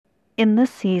In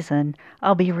this season,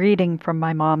 I'll be reading from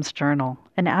my mom's journal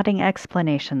and adding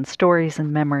explanations, stories,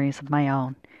 and memories of my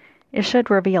own. It should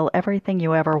reveal everything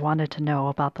you ever wanted to know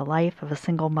about the life of a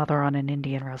single mother on an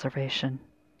Indian reservation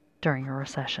during a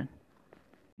recession.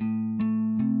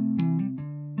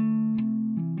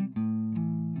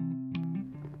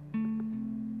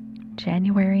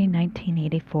 January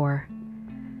 1984.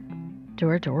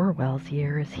 George Orwell's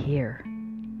year is here.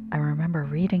 I remember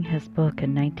reading his book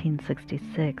in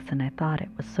 1966 and I thought it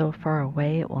was so far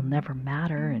away it will never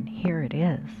matter, and here it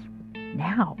is,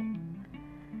 now.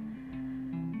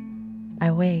 I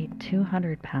weigh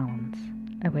 200 pounds.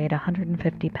 I weighed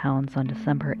 150 pounds on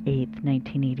December 8th,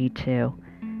 1982.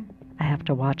 I have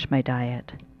to watch my diet.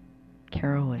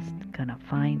 Carol is gonna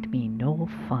find me no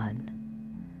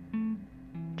fun.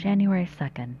 January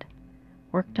 2nd.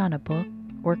 Worked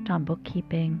on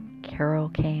bookkeeping. Carol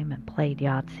came and played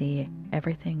Yahtzee.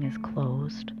 Everything is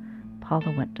closed.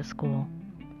 Paula went to school.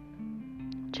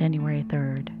 January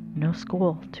 3rd. No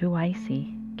school, too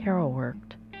icy. Carol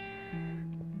worked.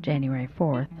 January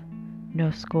 4th.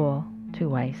 No school,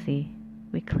 too icy.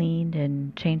 We cleaned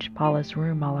and changed Paula's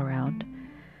room all around.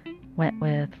 Went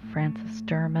with Frances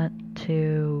Dermott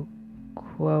to,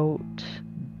 quote,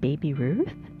 Baby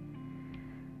Ruth?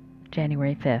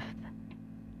 January 5th.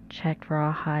 Checked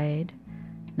Rawhide.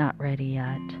 Not ready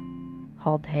yet.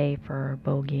 Hauled hay for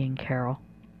Bogey and Carol.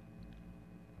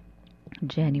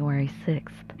 January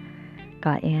 6th.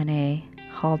 Got A&A.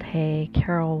 Hauled hay.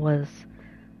 Carol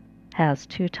has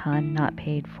 2 ton, not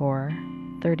paid for.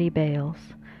 30 bales.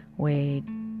 Weighed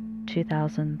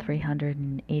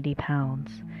 2,380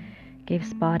 pounds. Gave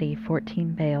Spotty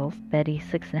 14 bales. Betty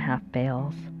 6.5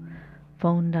 bales.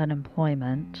 Phoned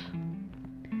unemployment.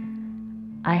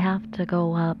 I have to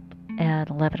go up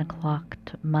at 11 o'clock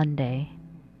Monday.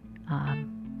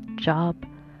 Job.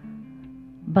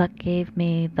 Buck gave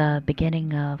me the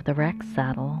beginning of the Rex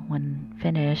saddle. When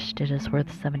finished, it is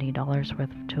worth $70 worth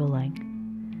of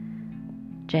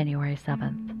tooling. January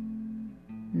 7th.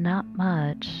 Not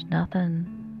much. Nothing.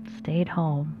 Stayed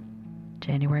home.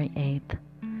 January 8th.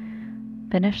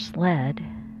 Finished sled.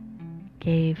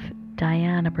 Gave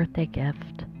Diane a birthday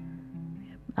gift.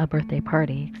 A birthday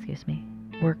party, excuse me.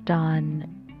 Worked on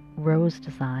rose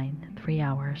design, 3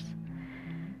 hours.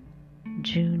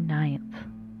 June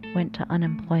 9th. Went to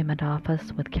unemployment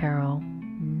office with Carol.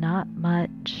 Not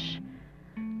much.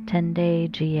 10-day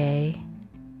GA.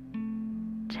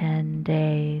 10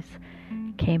 days.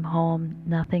 Came home,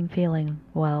 nothing, feeling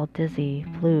well, dizzy,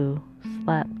 flu,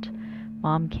 slept.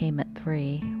 Mom came at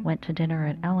 3. Went to dinner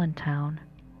at Allentown.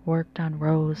 Worked on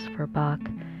rose for Buck.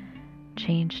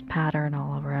 Changed pattern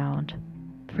all around.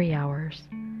 3 hours.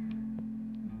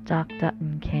 Doc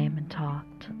Dutton came and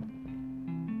talked.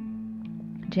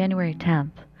 January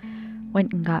 10th.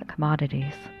 Went and got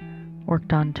commodities.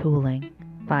 Worked on tooling.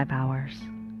 5 hours.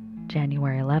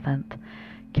 January 11th.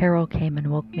 Carol came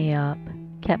and woke me up.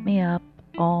 Kept me up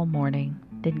all morning.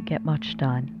 Didn't get much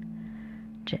done.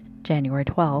 January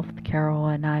 12th. Carol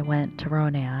and I went to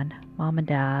Ronan, Mom and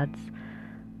Dad's,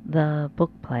 the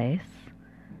book place.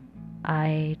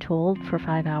 I tooled for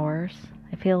 5 hours.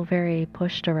 I feel very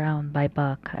pushed around by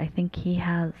Buck. I think he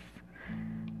has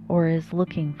or is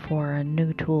looking for a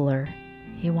new tooler.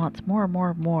 He wants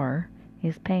more.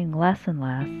 He's paying less and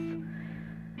less.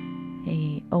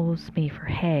 He owes me for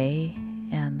hay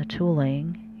and the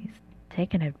tooling. He's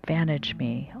taken advantage of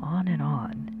me, on and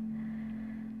on.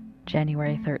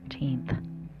 January 13th.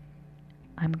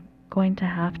 I'm going to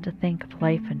have to think of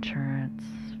life insurance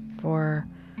for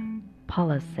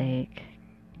Paula's sake.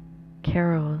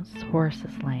 Carol's horse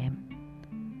is lame.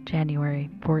 January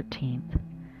 14th.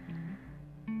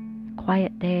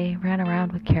 Quiet day, ran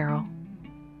around with Carol.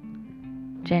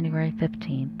 January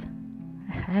 15th.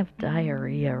 I have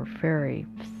diarrhea, very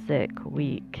sick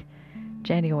week.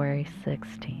 January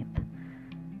 16th.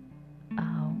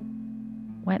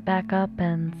 Went back up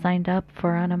and signed up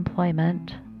for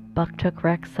unemployment. Buck took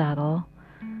Rex saddle,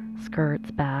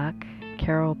 skirts back.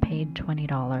 Carol paid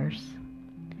 $20.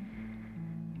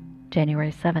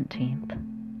 January 17th.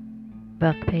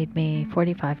 Buck paid me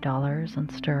 $45 on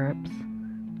stirrups,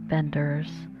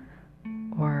 vendors,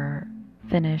 or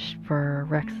finished for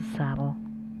Rex's saddle.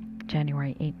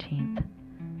 January 18th.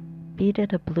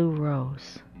 Beaded a blue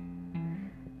rose.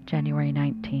 January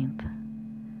 19th.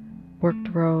 Worked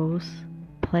rose,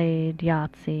 played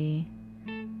Yahtzee.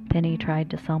 Penny tried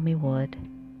to sell me wood.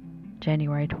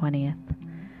 January 20th.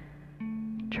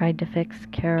 Tried to fix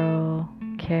Carol,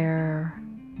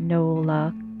 no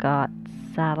luck, got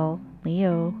saddle,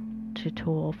 Leo to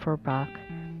tool for Buck.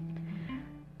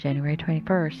 January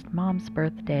 21st, Mom's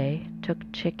birthday. Took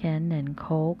chicken and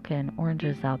Coke and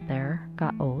oranges out there.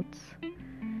 Got oats.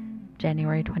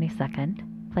 January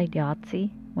 22nd, played Yahtzee,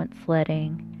 went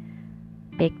sledding,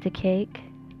 baked a cake,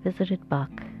 visited Buck.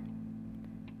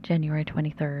 January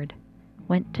 23rd,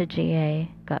 went to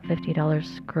GA, got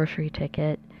 $50 grocery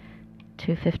ticket,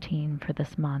 $2.15 for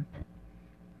this month.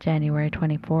 January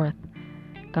 24th,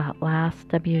 got last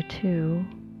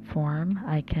W-2 form.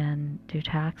 I can do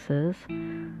taxes.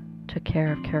 Took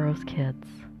care of Carol's kids.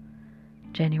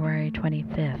 January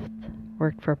 25th,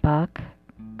 worked for Buck,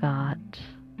 got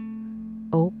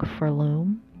oak for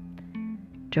loom.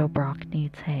 Joe Brock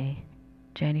needs hay.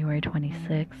 January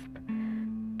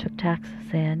 26th, took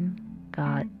taxes in,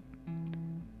 got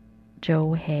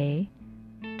Joe hay,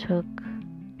 took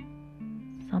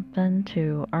something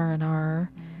to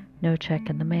R&R, no check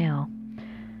in the mail.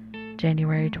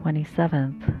 January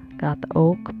 27th, got the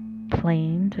oak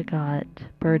planed, got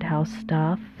birdhouse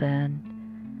stuff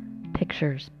and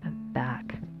pictures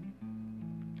back.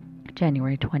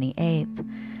 January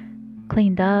 28th,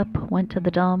 cleaned up, went to the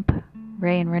dump.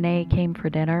 Ray and Renee came for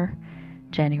dinner.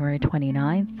 January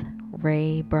 29th,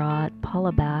 Ray brought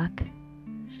Paula back.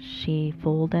 She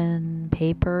folded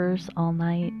papers all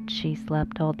night. She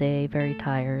slept all day, very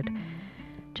tired.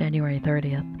 January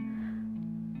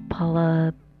 30th,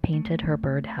 Paula painted her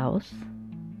birdhouse.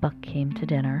 Buck came to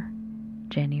dinner.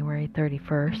 January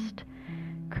 31st,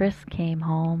 Chris came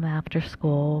home after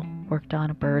school, worked on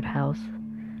a birdhouse.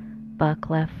 Buck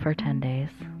left for 10 days.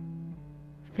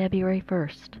 February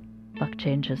 1st, Buck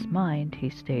changed his mind. He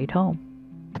stayed home.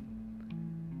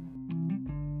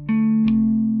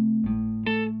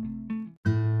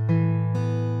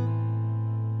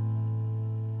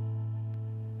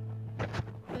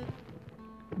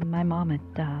 My mom would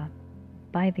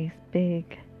buy these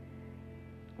big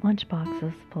lunch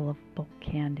boxes full of bulk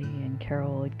candy, and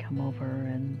Carol would come over,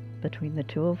 and between the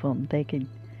two of them, they could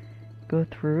go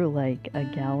through like a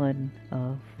gallon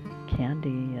of candy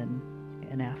in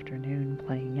an afternoon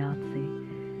playing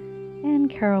Yahtzee. And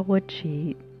Carol would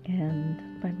cheat,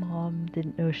 and my mom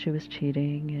didn't know she was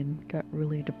cheating and got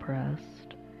really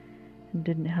depressed and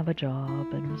didn't have a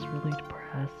job and was really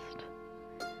depressed.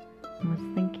 I was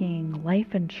thinking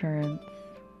life insurance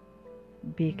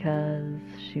because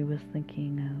she was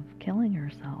thinking of killing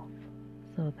herself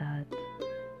so that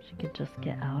she could just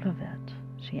get out of it.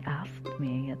 She asked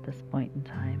me at this point in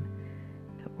time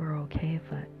if it were okay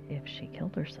if she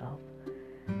killed herself.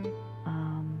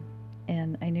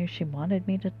 And I knew she wanted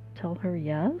me to tell her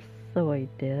yes, so I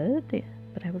did,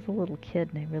 but I was a little kid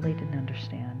and I really didn't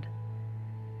understand.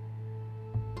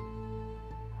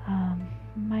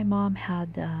 My mom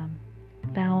had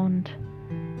found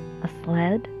a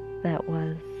sled that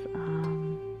was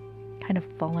kind of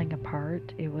falling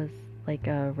apart. It was like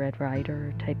a Red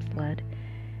Ryder type sled,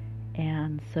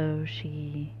 and so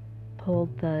she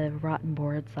pulled the rotten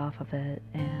boards off of it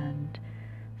and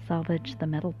salvaged the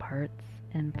metal parts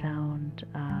and found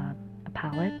a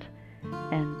pallet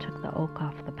and took the oak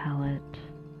off the pallet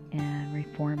and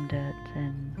reformed it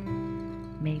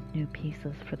and made new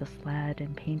pieces for the sled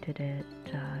and painted it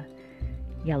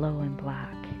yellow and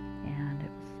black, and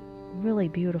it was really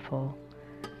beautiful.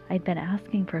 I'd been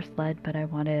asking for a sled, but I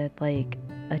wanted like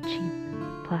a cheap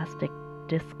plastic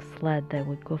disc sled that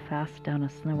would go fast down a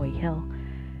snowy hill,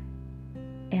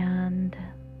 and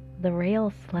the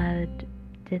rail sled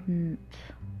it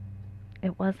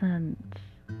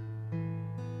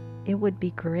would be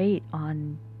great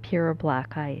on pure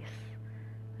black ice.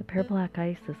 The pure black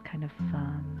ice is kind of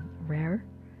rare.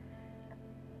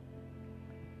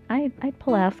 I'd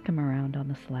pull Askham around on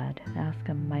the sled.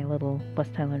 Askham, my little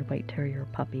West Highland White Terrier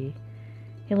puppy.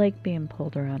 He liked being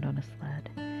pulled around on a sled.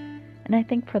 And I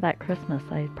think for that Christmas,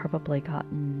 I had probably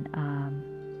gotten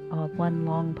one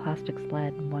long plastic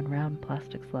sled and one round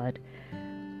plastic sled.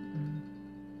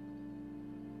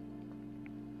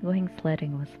 Going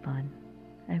sledding was fun.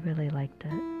 I really liked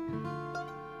it.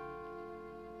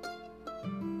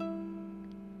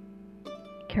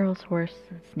 Carol's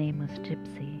horse's name was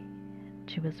Gypsy.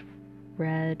 She was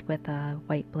red with a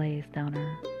white blaze down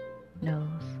her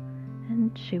nose,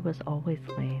 and she was always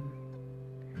lame.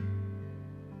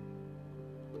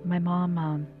 My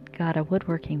mom got a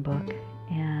woodworking book,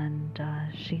 and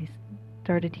she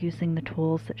started using the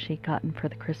tools that she'd gotten for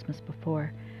the Christmas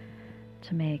before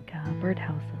to make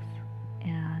birdhouses.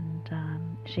 And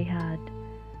she had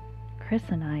Chris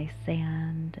and I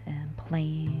sand and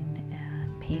plane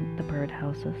and paint the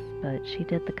birdhouses, but she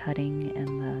did the cutting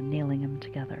and the nailing them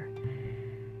together.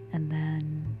 And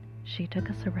then she took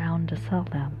us around to sell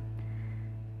them.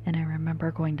 And I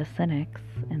remember going to Cynics,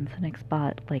 and Cynics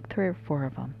bought like 3 or 4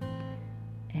 of them.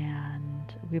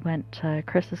 we went to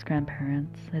Chris's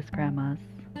grandparents, his grandma's.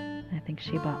 I think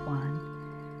she bought one.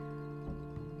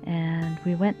 And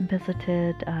we went and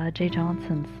visited Jay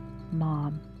Johnson's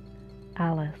mom,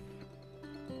 Alice.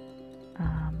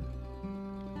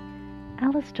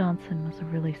 Alice Johnson was a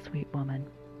really sweet woman.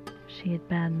 She had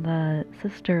been the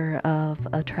sister of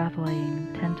a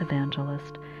traveling tent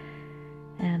evangelist.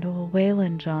 And old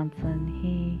Waylon Johnson,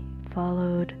 he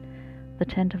followed the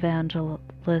tent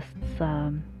evangelist's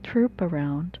troop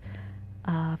around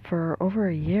for over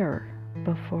a year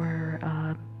before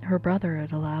her brother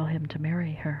would allow him to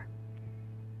marry her.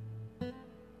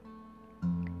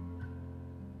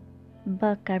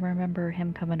 Buck, I remember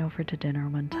him coming over to dinner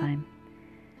one time,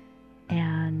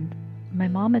 and my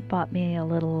mom had bought me a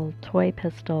little toy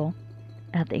pistol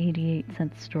at the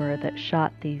 88-cent store that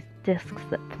shot these discs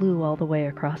that flew all the way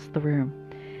across the room.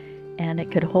 And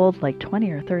it could hold like 20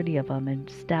 or 30 of them and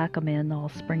stack them in all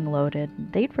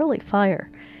spring-loaded. They'd really fire.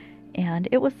 And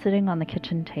it was sitting on the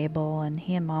kitchen table, and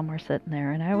he and Mom were sitting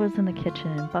there, and I was in the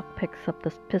kitchen, and Buck picks up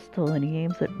this pistol, and he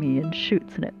aims at me and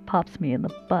shoots, and it pops me in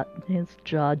the butt, and his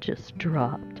jaw just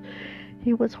dropped.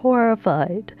 He was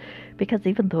horrified, because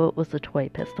even though it was a toy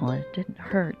pistol and it didn't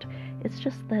hurt, it's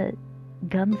just that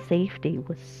gun safety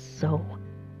was so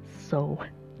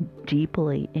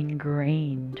deeply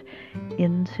ingrained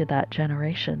into that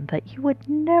generation that you would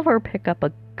never pick up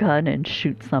a gun and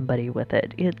shoot somebody with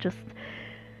it.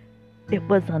 It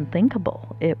was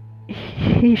unthinkable.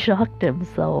 He shocked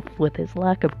himself with his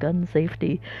lack of gun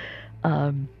safety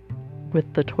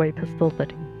with the toy pistol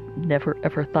that he never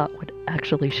ever thought would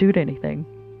actually shoot anything.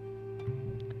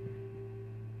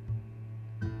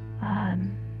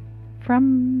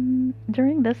 From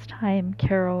during this time,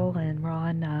 Carol and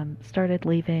Ron started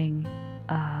leaving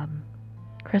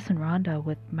Chris and Rhonda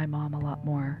with my mom a lot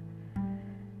more.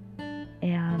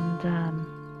 And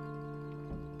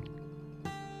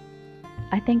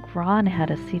I think Ron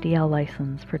had a CDL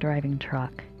license for driving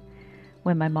truck.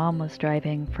 When my mom was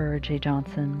driving for Jay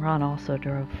Johnson, Ron also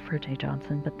drove for Jay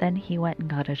Johnson, but then he went and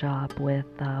got a job with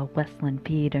Westland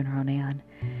Feed in Ronan,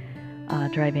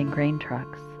 driving grain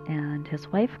trucks. And his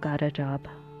wife got a job,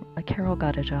 Carol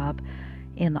got a job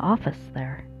in the office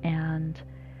there. And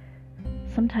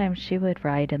sometimes she would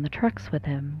ride in the trucks with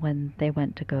him when they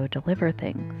went to go deliver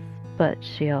things. But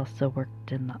she also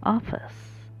worked in the office.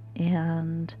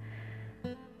 And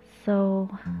so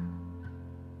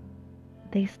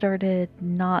they started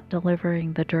not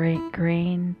delivering the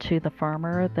grain to the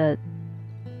farmer that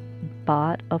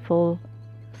bought a full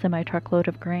semi-truckload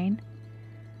of grain.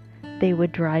 They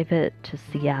would drive it to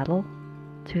Seattle,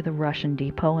 to the Russian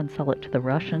depot, and sell it to the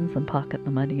Russians and pocket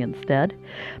the money instead.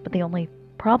 But the only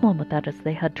problem with that is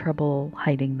they had trouble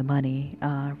hiding the money.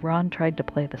 Ron tried to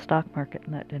play the stock market,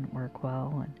 and that didn't work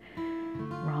well. And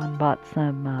Ron bought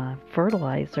some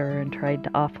fertilizer and tried to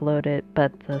offload it,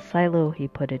 but the silo he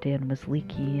put it in was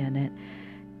leaky, and it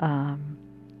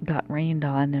got rained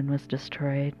on and was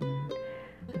destroyed. And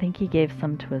I think he gave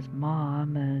some to his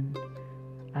mom, and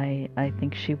I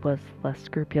think she was less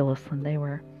scrupulous than they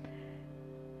were.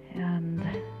 And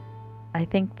I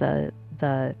think the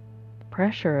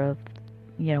pressure of,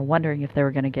 wondering if they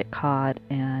were going to get caught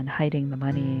and hiding the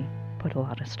money put a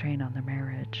lot of strain on their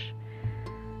marriage.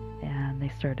 And they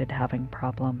started having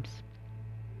problems.